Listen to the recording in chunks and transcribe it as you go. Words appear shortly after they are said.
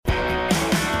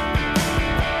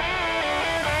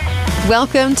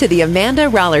Welcome to the Amanda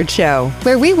Rollard Show,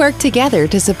 where we work together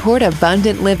to support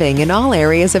abundant living in all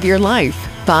areas of your life: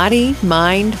 body,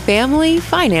 mind, family,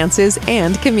 finances,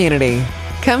 and community.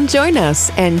 Come join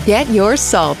us and get your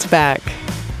salt back.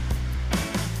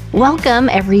 Welcome,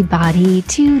 everybody,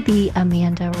 to the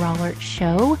Amanda Rollard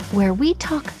Show, where we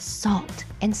talk SALT.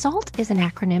 And SALT is an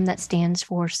acronym that stands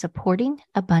for Supporting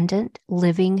Abundant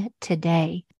Living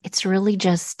Today. It's really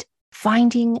just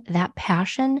finding that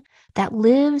passion that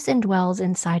lives and dwells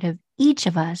inside of each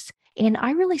of us. And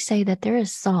I really say that there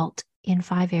is salt in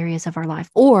 5 areas of our life,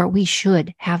 or we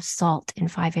should have salt in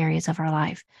 5 areas of our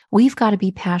life. We've got to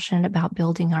be passionate about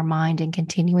building our mind and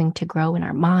continuing to grow in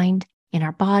our mind, in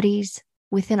our bodies,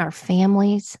 within our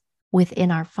families, within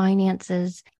our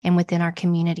finances, and within our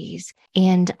communities.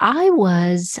 And I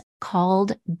was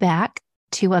called back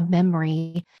to a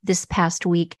memory this past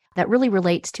week that really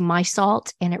relates to my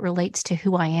salt, and it relates to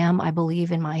who I am, I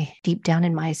believe, in my deep down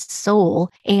in my soul.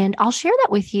 And I'll share that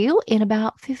with you in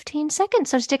about 15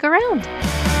 seconds, so stick around.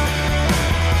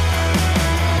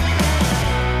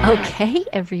 Okay,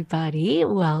 everybody,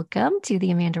 welcome to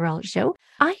the Amanda Rollard Show.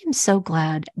 I am so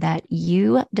glad that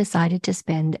you decided to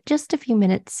spend just a few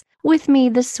minutes with me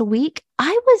this week.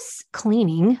 I was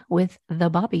cleaning with the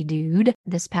Bobby Dude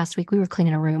this past week. We were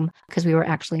cleaning a room because we were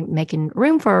actually making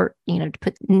room for, to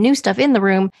put new stuff in the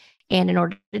room. And in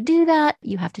order to do that,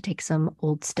 you have to take some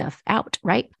old stuff out,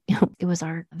 right? It was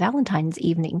our Valentine's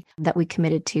evening that we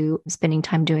committed to spending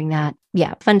time doing that.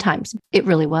 Yeah, fun times. It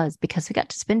really was, because we got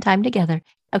to spend time together.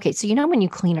 Okay, so when you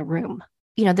clean a room,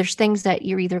 there's things that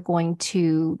you're either going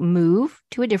to move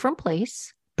to a different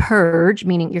place, purge,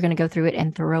 meaning you're going to go through it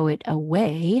and throw it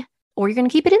away, or you're going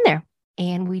to keep it in there.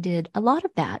 And we did a lot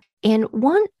of that. And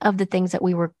one of the things that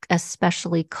we were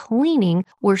especially cleaning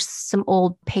were some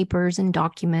old papers and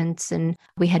documents. And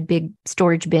we had big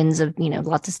storage bins of,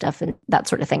 lots of stuff and that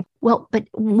sort of thing. Well, but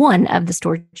one of the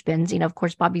storage bins, of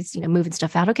course, Bobby's, moving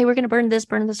stuff out. Okay, we're going to burn this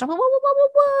stuff.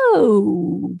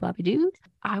 Whoa, Bobby Dude,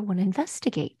 I want to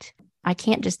investigate. I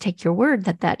can't just take your word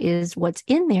that that is what's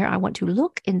in there. I want to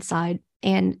look inside.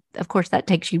 And of course, that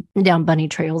takes you down bunny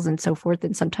trails and so forth.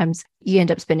 And sometimes you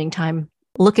end up spending time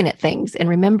looking at things and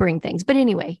remembering things. But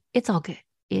anyway, it's all good.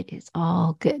 It is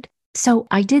all good. So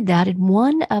I did that in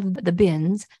one of the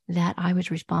bins that I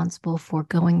was responsible for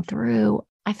going through.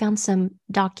 I found some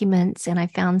documents and I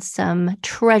found some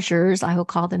treasures, I will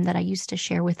call them, that I used to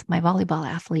share with my volleyball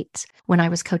athletes when I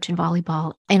was coaching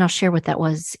volleyball. And I'll share what that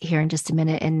was here in just a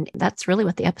minute. And that's really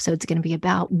what the episode's going to be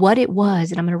about, what it was.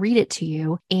 And I'm going to read it to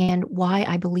you, and why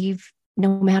I believe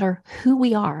no matter who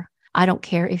we are, I don't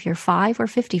care if you're 5 or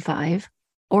 55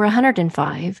 or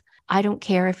 105. I don't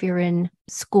care if you're in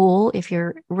school, if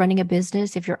you're running a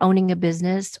business, if you're owning a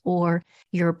business, or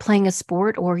you're playing a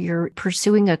sport, or you're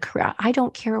pursuing a career. I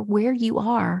don't care where you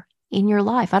are in your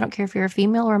life. I don't care if you're a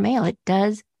female or a male. It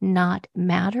does not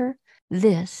matter.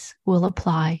 This will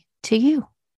apply to you.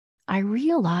 I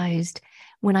realized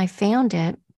when I found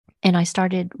it and I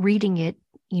started reading it,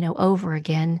 over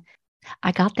again,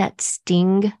 I got that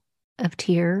sting of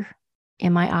tear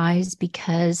in my eyes,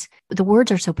 because the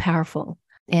words are so powerful.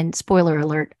 And spoiler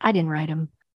alert, I didn't write them,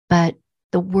 but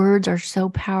the words are so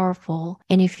powerful.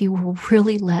 And if you will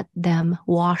really let them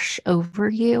wash over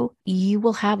you, you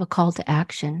will have a call to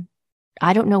action.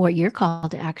 I don't know what your call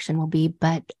to action will be,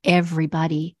 but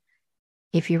everybody,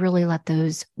 if you really let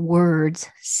those words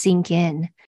sink in,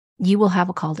 you will have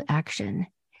a call to action.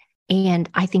 And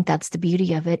I think that's the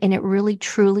beauty of it. And it really,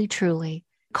 truly, truly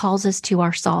calls us to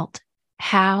our salt.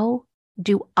 How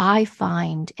do I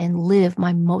find and live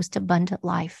my most abundant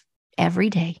life every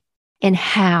day? And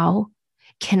how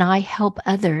can I help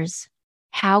others?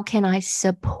 How can I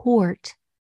support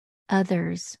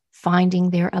others finding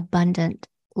their abundant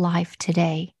life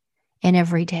today and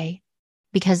every day?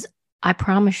 Because I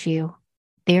promise you,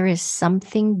 there is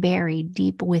something buried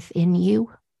deep within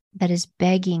you that is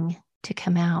begging to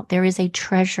come out. There is a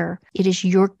treasure. It is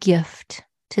your gift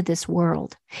to this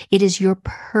world. It is your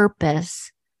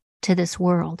purpose to this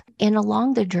world. And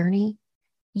along the journey,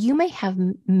 you may have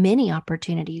many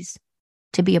opportunities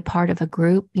to be a part of a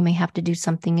group. You may have to do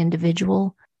something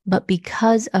individual, but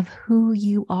because of who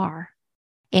you are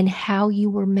and how you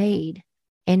were made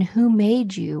and who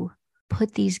made you,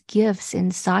 put these gifts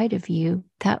inside of you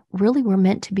that really were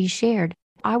meant to be shared.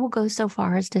 I will go so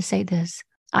far as to say this.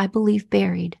 I believe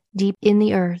buried deep in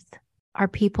the earth are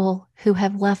people who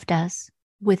have left us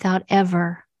without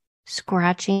ever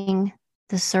scratching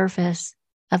the surface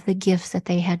of the gifts that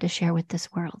they had to share with this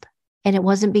world. And it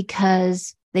wasn't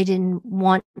because they didn't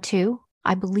want to.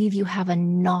 I believe you have a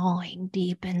gnawing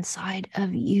deep inside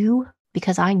of you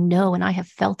because I know and I have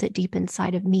felt it deep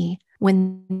inside of me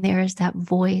when there is that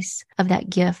voice of that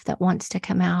gift that wants to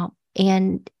come out.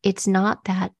 And it's not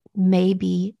that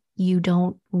maybe you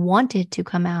don't want it to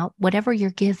come out. Whatever your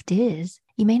gift is,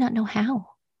 you may not know how.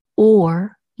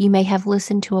 Or you may have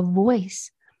listened to a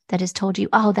voice that has told you,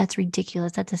 oh, that's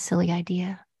ridiculous. That's a silly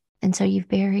idea. And so you've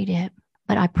buried it.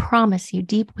 But I promise you,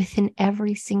 deep within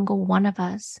every single one of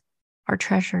us are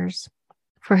treasures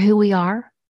for who we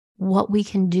are, what we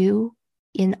can do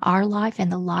in our life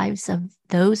and the lives of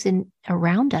those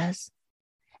around us.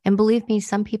 And believe me,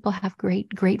 some people have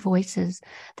great voices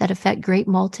that affect great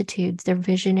multitudes. They're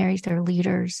visionaries, they're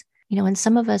leaders. And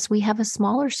some of us, we have a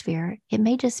smaller sphere. It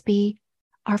may just be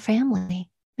our family.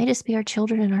 It may just be our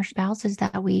children and our spouses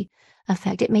that we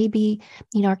affect. It may be,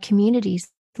 our communities,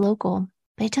 local,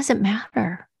 but it doesn't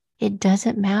matter. It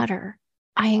doesn't matter.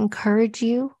 I encourage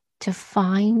you to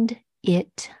find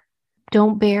it.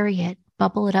 Don't bury it.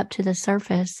 Bubble it up to the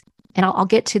surface. And I'll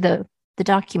get to the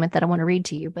document that I want to read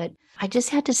to you, but I just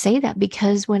had to say that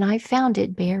because when I found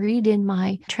it buried in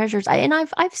my treasures,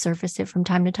 I've surfaced it from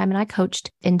time to time, and I coached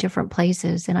in different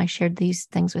places, and I shared these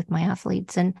things with my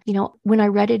athletes. And when I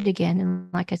read it again,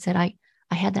 and like I said, I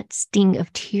had that sting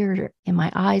of tear in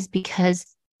my eyes because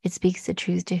it speaks the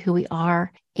truth to who we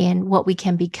are and what we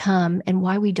can become and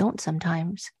why we don't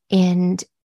sometimes. And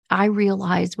I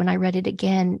realized when I read it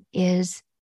again is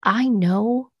I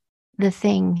know the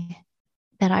thing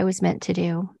that I was meant to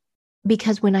do,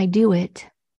 because when I do it,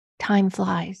 time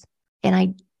flies, and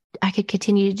I could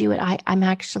continue to do it. I'm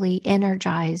actually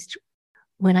energized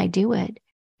when I do it.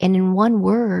 And in one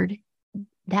word,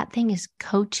 that thing is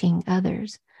coaching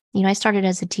others. I started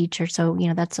as a teacher. So,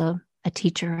 that's a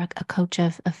teacher, a coach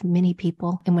of many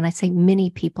people. And when I say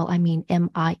many people, I mean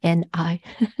MINI. I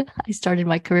started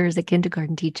my career as a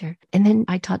kindergarten teacher. And then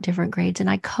I taught different grades,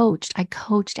 and I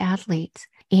coached athletes.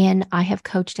 And I have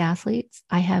coached athletes.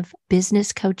 I have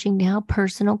business coaching now,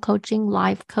 personal coaching,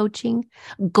 life coaching,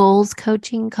 goals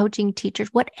coaching, coaching teachers,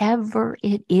 whatever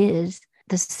it is.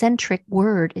 The centric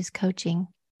word is coaching.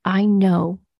 I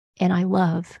know and I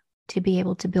love to be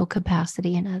able to build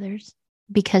capacity in others,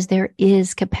 because there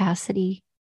is capacity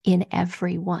in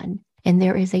everyone. And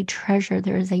there is a treasure,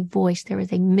 there is a voice, there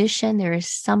is a mission, there is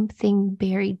something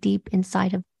buried deep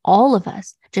inside of all of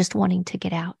us just wanting to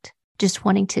get out. Just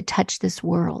wanting to touch this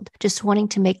world, just wanting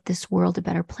to make this world a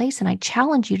better place. And I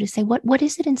challenge you to say, what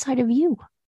is it inside of you?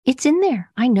 It's in there.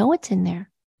 I know it's in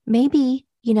there. Maybe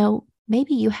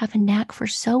you have a knack for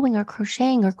sewing or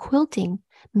crocheting or quilting.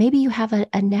 Maybe you have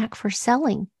a knack for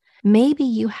selling. Maybe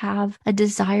you have a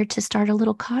desire to start a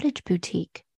little cottage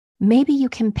boutique. Maybe you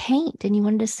can paint and you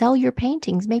wanted to sell your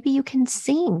paintings. Maybe you can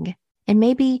sing. And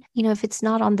maybe, if it's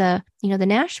not on the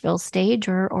Nashville stage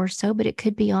or so, but it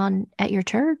could be at your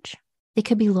church. It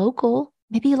could be local.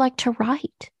 Maybe you like to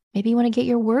write. Maybe you want to get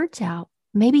your words out.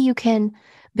 Maybe you can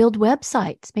build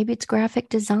websites. Maybe it's graphic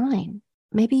design.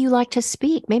 Maybe you like to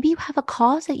speak. Maybe you have a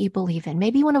cause that you believe in.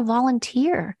 Maybe you want to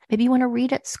volunteer. Maybe you want to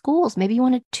read at schools. Maybe you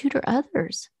want to tutor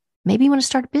others. Maybe you want to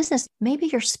start a business. Maybe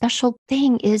your special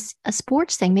thing is a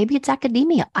sports thing. Maybe it's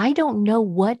academia. I don't know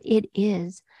what it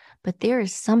is, but there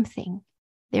is something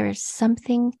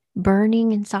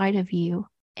burning inside of you,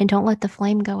 and don't let the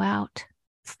flame go out.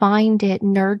 Find it,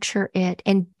 nurture it,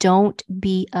 and don't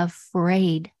be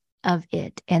afraid of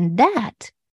it. And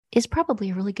that is probably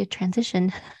a really good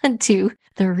transition to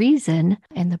the reason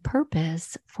and the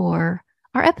purpose for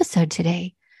our episode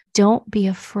today. Don't be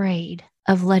afraid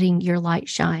of letting your light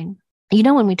shine.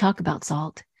 When we talk about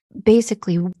salt,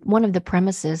 basically one of the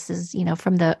premises is,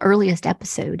 from the earliest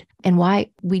episode, and why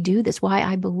we do this, why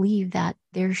I believe that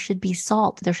there should be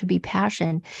salt, there should be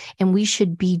passion, and we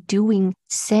should be doing,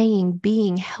 saying,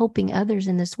 being, helping others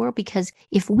in this world. Because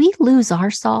if we lose our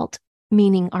salt,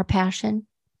 meaning our passion,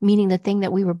 meaning the thing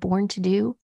that we were born to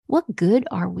do, what good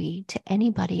are we to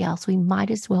anybody else? We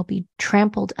might as well be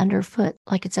trampled underfoot,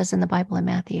 like it says in the Bible in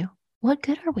Matthew. What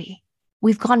good are we?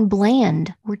 We've gone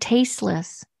bland. We're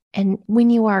tasteless. And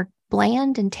when you are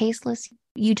bland and tasteless,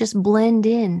 you just blend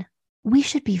in. We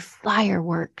should be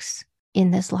fireworks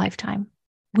in this lifetime.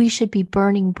 We should be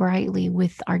burning brightly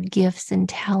with our gifts and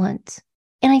talents.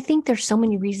 And I think there's so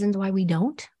many reasons why we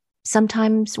don't.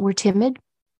 Sometimes we're timid.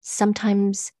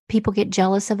 Sometimes people get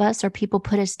jealous of us, or people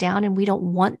put us down and we don't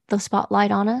want the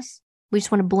spotlight on us. We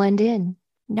just want to blend in.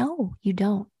 No, you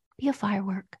don't. Be a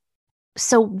firework.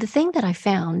 So the thing that I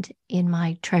found in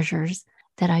my treasures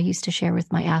that I used to share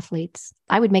with my athletes,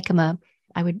 I would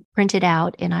print it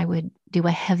out and I would do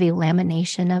a heavy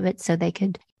lamination of it so they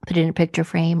could put it in a picture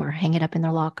frame or hang it up in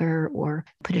their locker or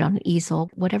put it on an easel,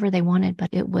 whatever they wanted. But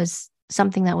it was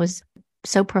something that was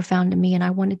so profound to me. And I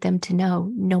wanted them to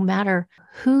know, no matter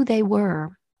who they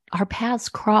were, our paths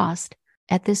crossed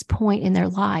at this point in their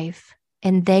life,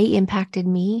 and they impacted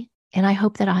me. And I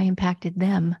hope that I impacted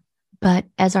them. But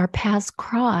as our paths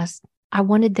crossed, I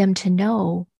wanted them to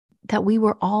know that we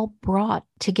were all brought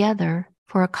together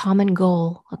for a common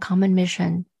goal, a common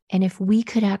mission. And if we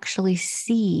could actually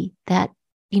see that,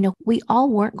 we all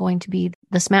weren't going to be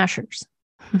the smashers,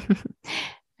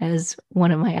 as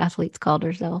one of my athletes called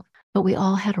herself, but we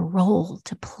all had a role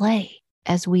to play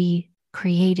as we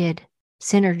created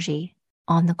synergy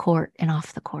on the court and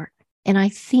off the court. And I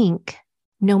think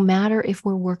no matter if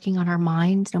we're working on our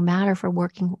minds, no matter if we're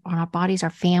working on our bodies, our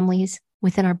families,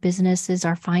 within our businesses,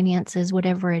 our finances,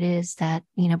 whatever it is that,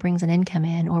 brings an income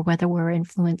in, or whether we're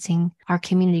influencing our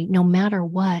community, no matter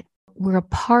what, we're a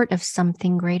part of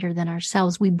something greater than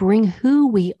ourselves. We bring who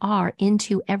we are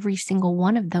into every single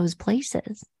one of those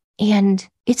places. And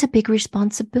it's a big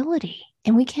responsibility.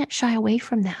 And we can't shy away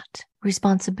from that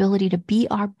responsibility to be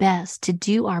our best, to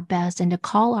do our best, and to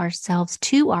call ourselves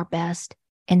to our best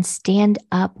and stand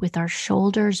up with our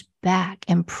shoulders back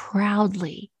and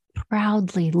proudly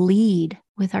lead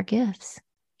with our gifts.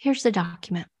 Here's the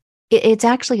document. It's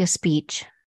actually a speech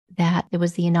that it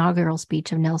was the inaugural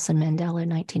speech of Nelson Mandela in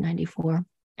 1994.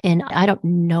 And I don't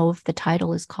know if the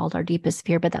title is called Our Deepest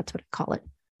Fear, but that's what I call it.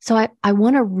 So I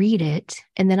want to read it,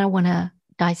 and then I want to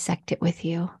dissect it with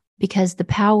you, because the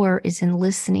power is in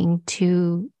listening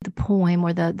to the poem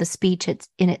or the speech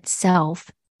in itself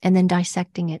and then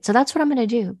dissecting it. So that's what I'm going to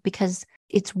do, because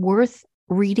it's worth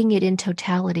reading it in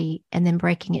totality and then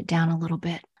breaking it down a little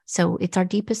bit. So it's our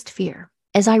deepest fear.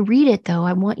 As I read it, though,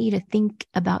 I want you to think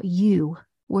about you,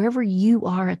 wherever you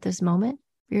are at this moment.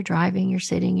 You're driving, you're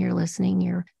sitting, you're listening,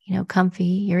 you're, comfy,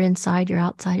 you're inside, you're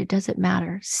outside. It doesn't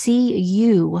matter. See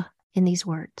you in these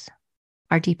words.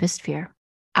 Our deepest fear.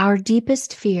 Our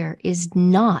deepest fear is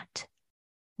not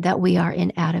that we are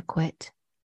inadequate.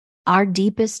 Our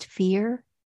deepest fear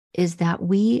is that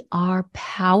we are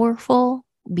powerful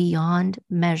beyond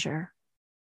measure.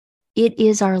 It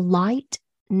is our light,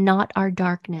 not our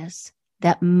darkness,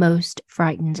 that most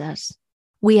frightens us.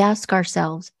 We ask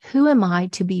ourselves, who am I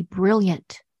to be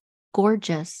brilliant,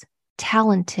 gorgeous,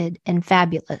 talented, and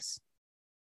fabulous?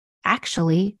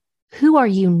 Actually, who are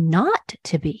you not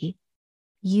to be?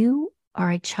 You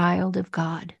are a child of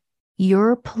God.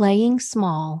 Your playing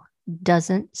small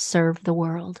doesn't serve the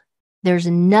world. There's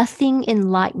nothing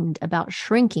enlightened about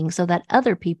shrinking so that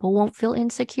other people won't feel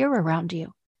insecure around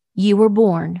you. You were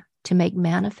born to make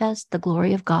manifest the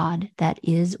glory of God that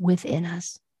is within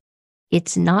us.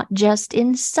 It's not just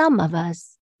in some of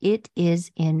us, it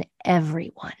is in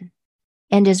everyone.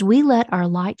 And as we let our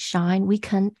light shine, we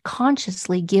can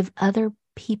consciously give other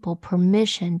people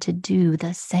permission to do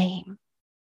the same.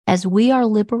 As we are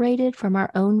liberated from our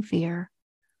own fear,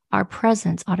 our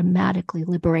presence automatically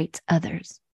liberates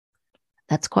others.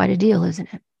 That's quite a deal,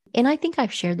 isn't it? And I think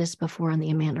I've shared this before on the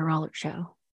Amanda Rollert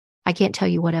Show. I can't tell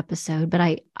you what episode, but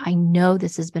I know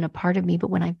this has been a part of me.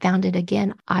 But when I found it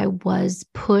again, I was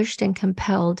pushed and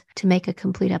compelled to make a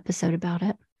complete episode about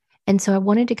it. And so I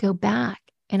wanted to go back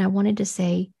and I wanted to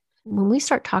say, when we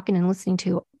start talking and listening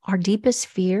to our deepest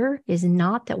fear is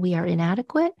not that we are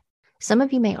inadequate. Some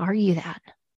of you may argue that.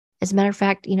 As a matter of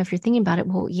fact, if you're thinking about it,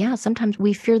 well, yeah, sometimes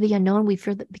we fear the unknown. We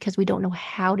fear that because we don't know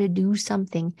how to do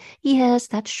something. Yes,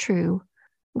 that's true.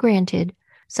 Granted,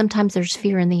 sometimes there's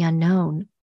fear in the unknown.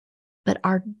 But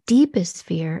our deepest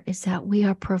fear is that we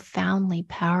are profoundly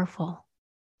powerful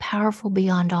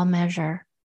beyond all measure.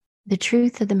 The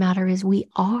truth of the matter is we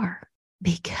are,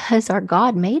 because our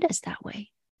God made us that way.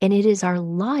 And it is our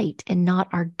light and not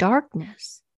our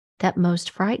darkness that most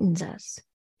frightens us.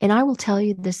 And I will tell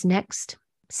you this next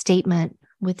statement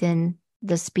within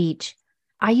the speech.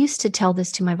 I used to tell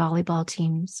this to my volleyball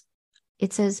teams.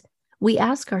 It says, we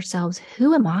ask ourselves,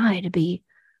 who am I to be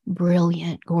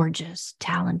brilliant, gorgeous,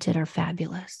 talented, or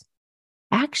fabulous?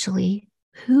 Actually,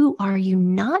 who are you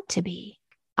not to be?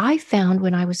 I found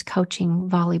when I was coaching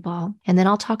volleyball, and then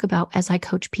I'll talk about as I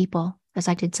coach people, as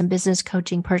I did some business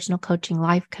coaching, personal coaching,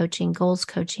 life coaching, goals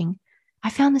coaching, I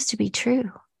found this to be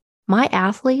true. My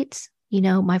athletes,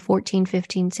 my 14,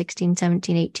 15, 16,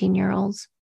 17, 18-year-olds,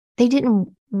 they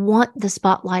didn't want the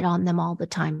spotlight on them all the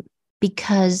time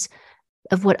because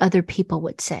of what other people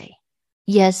would say.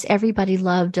 Yes, everybody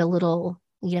loved a little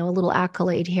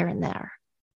accolade here and there.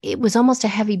 It was almost a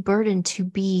heavy burden to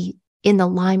be in the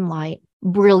limelight,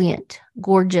 brilliant,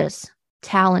 gorgeous,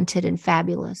 talented, and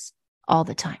fabulous all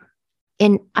the time.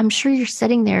 And I'm sure you're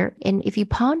sitting there, and if you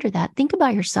ponder that, think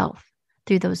about yourself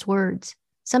through those words.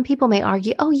 Some people may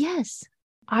argue, oh, yes,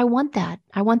 I want that.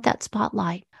 I want that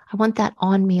spotlight. I want that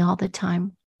on me all the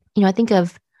time. I think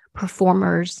of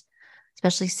performers,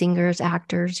 especially singers,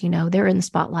 actors, they're in the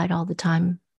spotlight all the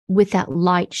time with that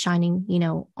light shining,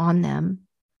 on them.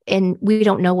 And we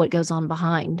don't know what goes on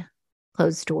behind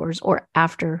closed doors or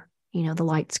after, the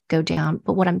lights go down.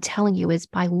 But what I'm telling you is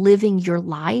by living your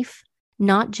life,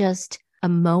 not just a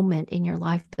moment in your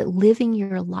life, but living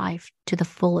your life to the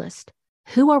fullest.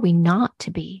 Who are we not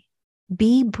to be?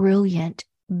 Be brilliant,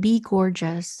 be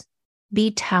gorgeous,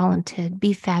 be talented,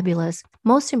 be fabulous.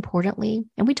 Most importantly,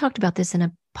 and we talked about this in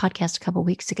a podcast a couple of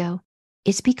weeks ago,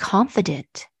 is be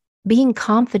confident. Being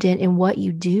confident in what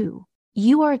you do.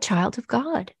 You are a child of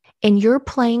God, and your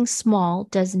playing small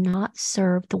does not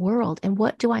serve the world. And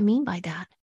what do I mean by that?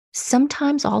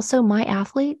 Sometimes also my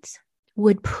athletes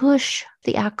would push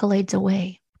the accolades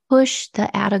away, push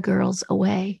the atta girls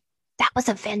away. That was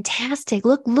a fantastic,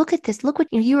 look at this. Look what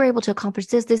you were able to accomplish,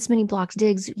 this many blocks,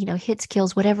 digs, hits,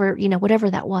 kills, whatever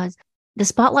that was. The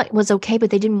spotlight was okay, but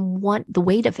they didn't want the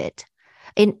weight of it.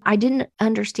 And I didn't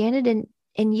understand it.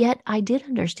 And yet I did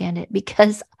understand it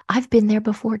because I've been there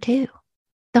before too.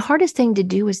 The hardest thing to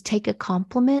do is take a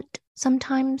compliment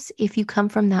sometimes if you come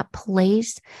from that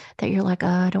place that you're like,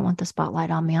 I don't want the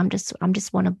spotlight on me. I'm just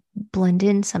want to blend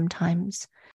in sometimes.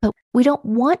 But we don't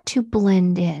want to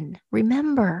blend in.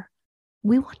 Remember,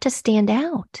 we want to stand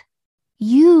out.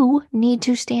 You need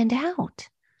to stand out.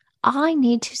 I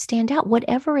need to stand out.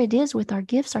 Whatever it is with our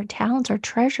gifts, our talents, our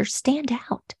treasures, stand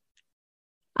out.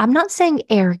 I'm not saying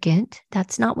arrogant.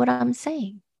 That's not what I'm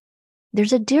saying.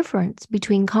 There's a difference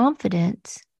between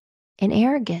confidence and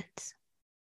arrogance.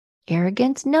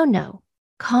 Arrogance, no.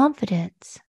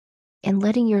 Confidence and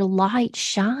letting your light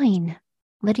shine,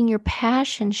 letting your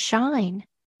passion shine.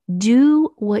 Do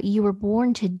what you were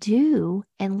born to do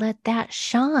and let that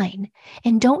shine.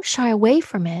 And don't shy away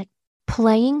from it.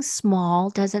 Playing small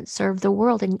doesn't serve the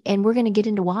world. And we're going to get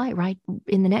into why, right,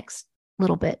 in the next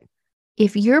little bit.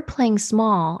 If you're playing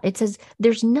small, it says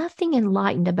there's nothing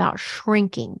enlightened about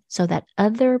shrinking so that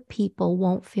other people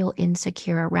won't feel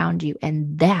insecure around you.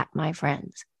 And that, my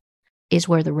friends, is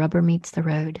where the rubber meets the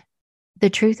road. The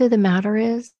truth of the matter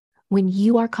is, when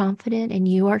you are confident and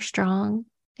you are strong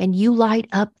and you light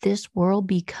up this world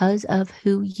because of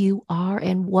who you are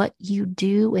and what you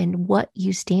do and what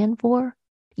you stand for,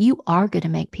 you are going to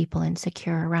make people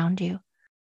insecure around you.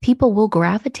 People will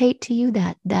gravitate to you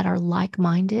that are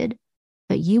like-minded.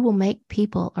 But you will make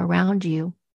people around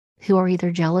you who are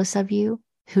either jealous of you,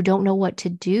 who don't know what to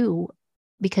do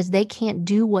because they can't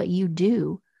do what you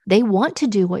do. They want to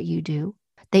do what you do.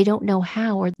 They don't know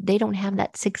how, or they don't have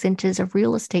that 6 inches of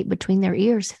real estate between their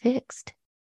ears fixed.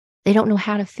 They don't know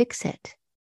how to fix it.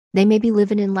 They may be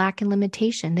living in lack and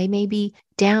limitation. They may be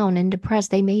down and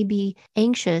depressed. They may be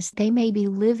anxious. They may be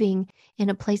living in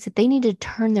a place that they need to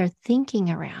turn their thinking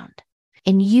around.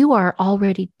 And you are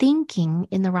already thinking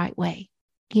in the right way.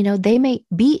 They may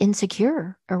be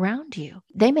insecure around you.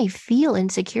 They may feel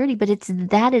insecurity, but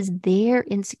that is their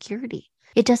insecurity.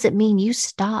 It doesn't mean you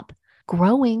stop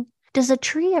growing. Does a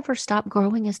tree ever stop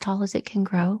growing as tall as it can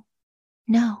grow?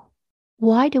 No.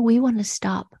 Why do we want to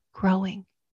stop growing,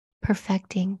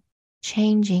 perfecting,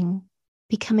 changing,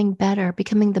 becoming better,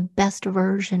 becoming the best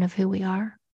version of who we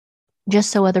are?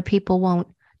 Just so other people won't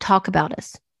talk about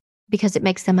us because it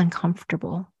makes them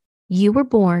uncomfortable. You were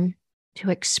born to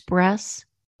express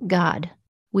God.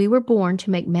 We were born to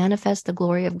make manifest the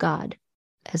glory of God,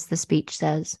 as the speech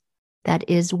says, that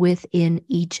is within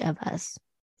each of us.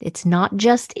 It's not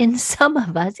just in some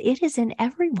of us, it is in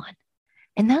everyone.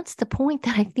 And that's the point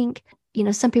that I think,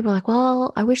 some people are like,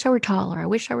 well, I wish I were taller. I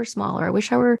wish I were smaller. I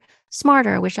wish I were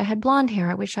smarter. I wish I had blonde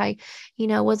hair. I wish I,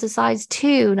 was a size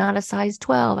 2, not a size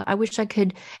 12. I wish I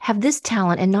could have this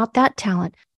talent and not that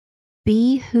talent.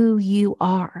 Be who you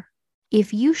are.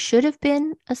 If you should have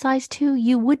been a size 2,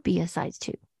 you would be a size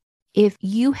 2. If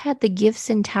you had the gifts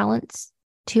and talents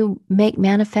to make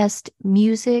manifest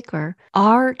music or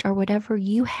art or whatever,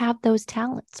 you have those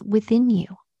talents within you.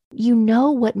 You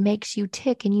know what makes you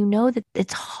tick, and you know that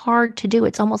it's hard to do.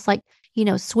 It's almost like,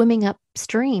 swimming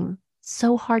upstream.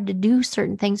 So hard to do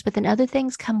certain things, but then other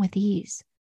things come with ease.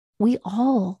 We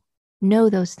all know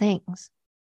those things.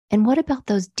 And what about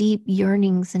those deep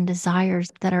yearnings and desires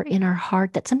that are in our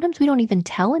heart that sometimes we don't even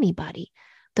tell anybody?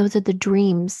 Those are the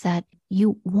dreams that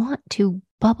you want to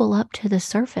bubble up to the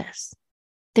surface.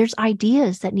 There's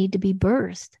ideas that need to be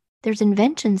birthed. There's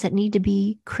inventions that need to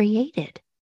be created.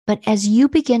 But as you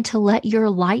begin to let your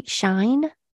light shine,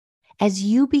 as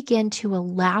you begin to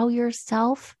allow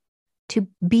yourself to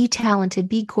be talented,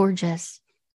 be gorgeous,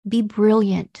 be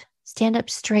brilliant, stand up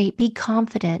straight, be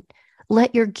confident,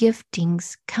 let your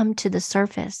giftings come to the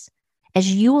surface.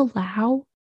 As you allow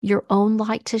your own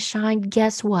light to shine,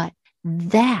 guess what?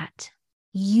 that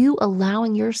you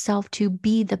allowing yourself to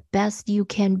be the best you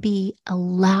can be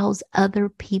allows other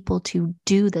people to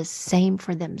do the same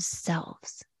for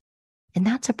themselves. And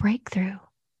that's a breakthrough.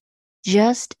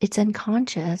 It's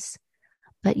unconscious,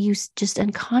 but you just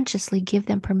unconsciously give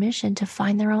them permission to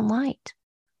find their own light.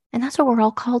 And that's what we're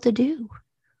all called to do.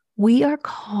 We are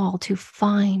called to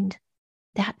find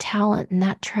that talent and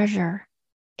that treasure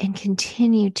and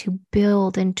continue to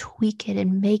build and tweak it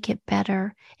and make it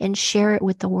better and share it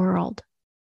with the world.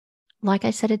 Like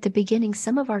I said at the beginning,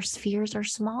 some of our spheres are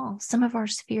small. Some of our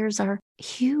spheres are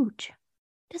huge.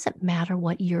 It doesn't matter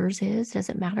what yours is. It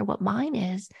doesn't matter what mine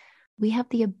is. We have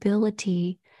the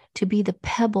ability to be the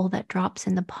pebble that drops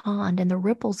in the pond, and the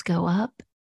ripples go up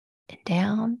and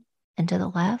down and to the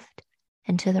left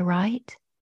and to the right.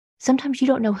 Sometimes you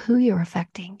don't know who you're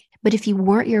affecting, but if you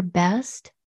weren't your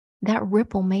best, that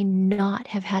ripple may not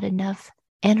have had enough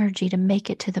energy to make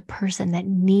it to the person that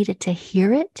needed to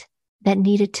hear it, that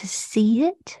needed to see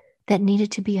it, that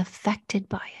needed to be affected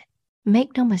by it.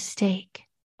 Make no mistake,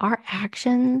 our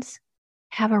actions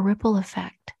have a ripple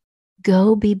effect.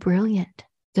 Go be brilliant.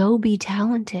 Go be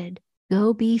talented.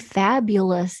 Go be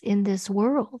fabulous in this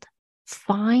world.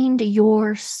 Find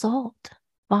your salt.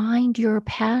 Find your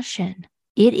passion.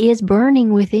 It is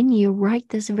burning within you right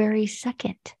this very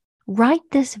second. Right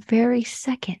this very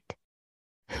second.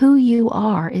 Who you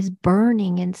are is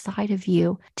burning inside of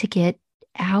you to get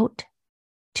out,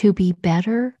 to be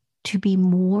better, to be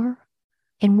more.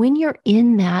 And when you're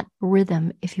in that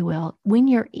rhythm, if you will, when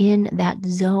you're in that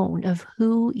zone of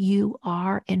who you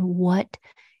are and what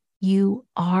you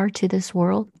are to this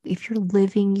world, if you're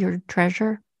living your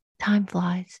treasure, time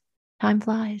flies. Time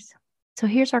flies. So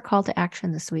here's our call to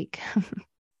action this week.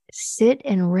 Sit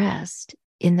and rest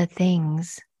in the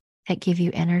things that give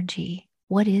you energy.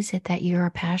 What is it that you're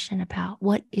passionate about?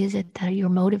 What is it that you're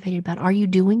motivated about? Are you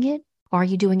doing it? Are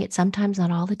you doing it sometimes,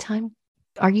 not all the time?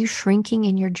 Are you shrinking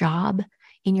in your job,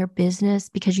 in your business,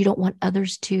 because you don't want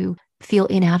others to feel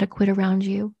inadequate around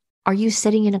you? Are you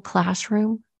sitting in a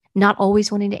classroom, not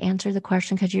always wanting to answer the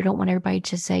question because you don't want everybody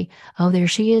to say, oh, there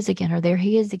she is again, or there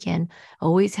he is again.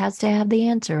 Always has to have the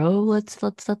answer. Oh, let's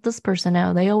let this person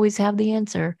know. They always have the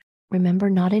answer. Remember,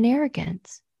 not in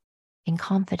arrogance, in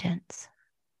confidence.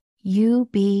 You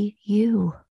be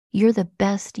you. You're the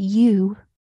best you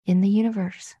in the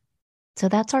universe. So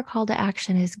that's our call to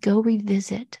action, is go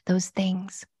revisit those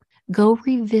things. Go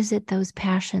revisit those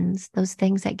passions, those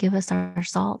things that give us our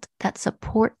salt, that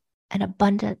support an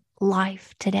abundant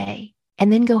life today,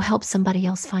 and then go help somebody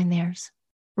else find theirs.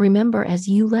 Remember, as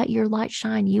you let your light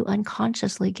shine, you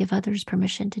unconsciously give others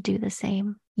permission to do the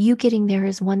same. You getting there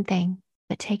is one thing,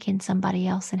 but taking somebody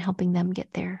else and helping them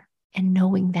get there and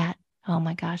knowing that, oh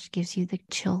my gosh, gives you the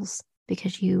chills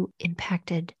because you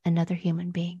impacted another human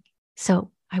being.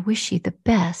 So I wish you the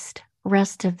best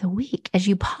rest of the week as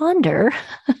you ponder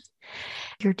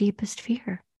your deepest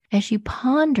fear, as you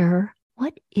ponder,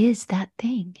 what is that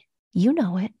thing? You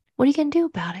know it. What are you going to do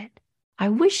about it? I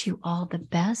wish you all the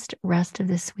best rest of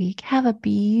this week. Have a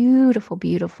beautiful,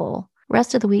 beautiful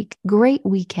rest of the week. Great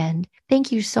weekend.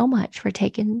 Thank you so much for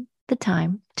taking the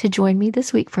time to join me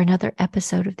this week for another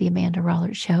episode of The Amanda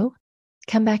Rollert Show.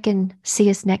 Come back and see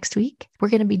us next week. We're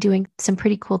going to be doing some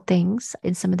pretty cool things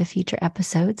in some of the future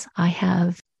episodes. I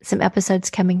have some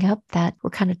episodes coming up that we're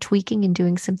kind of tweaking and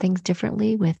doing some things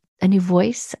differently with a new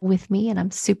voice with me, and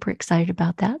I'm super excited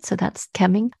about that. So that's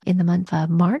coming in the month of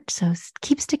March. So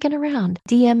keep sticking around.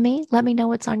 DM me. Let me know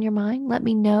what's on your mind. Let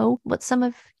me know what some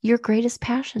of your greatest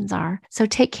passions are. So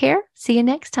take care. See you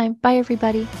next time. Bye,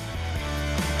 everybody.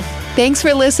 Thanks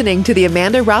for listening to The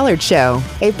Amanda Rollert Show,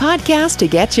 a podcast to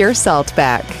get your salt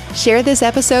back. Share this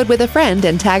episode with a friend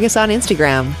and tag us on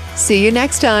Instagram. See you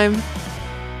next time.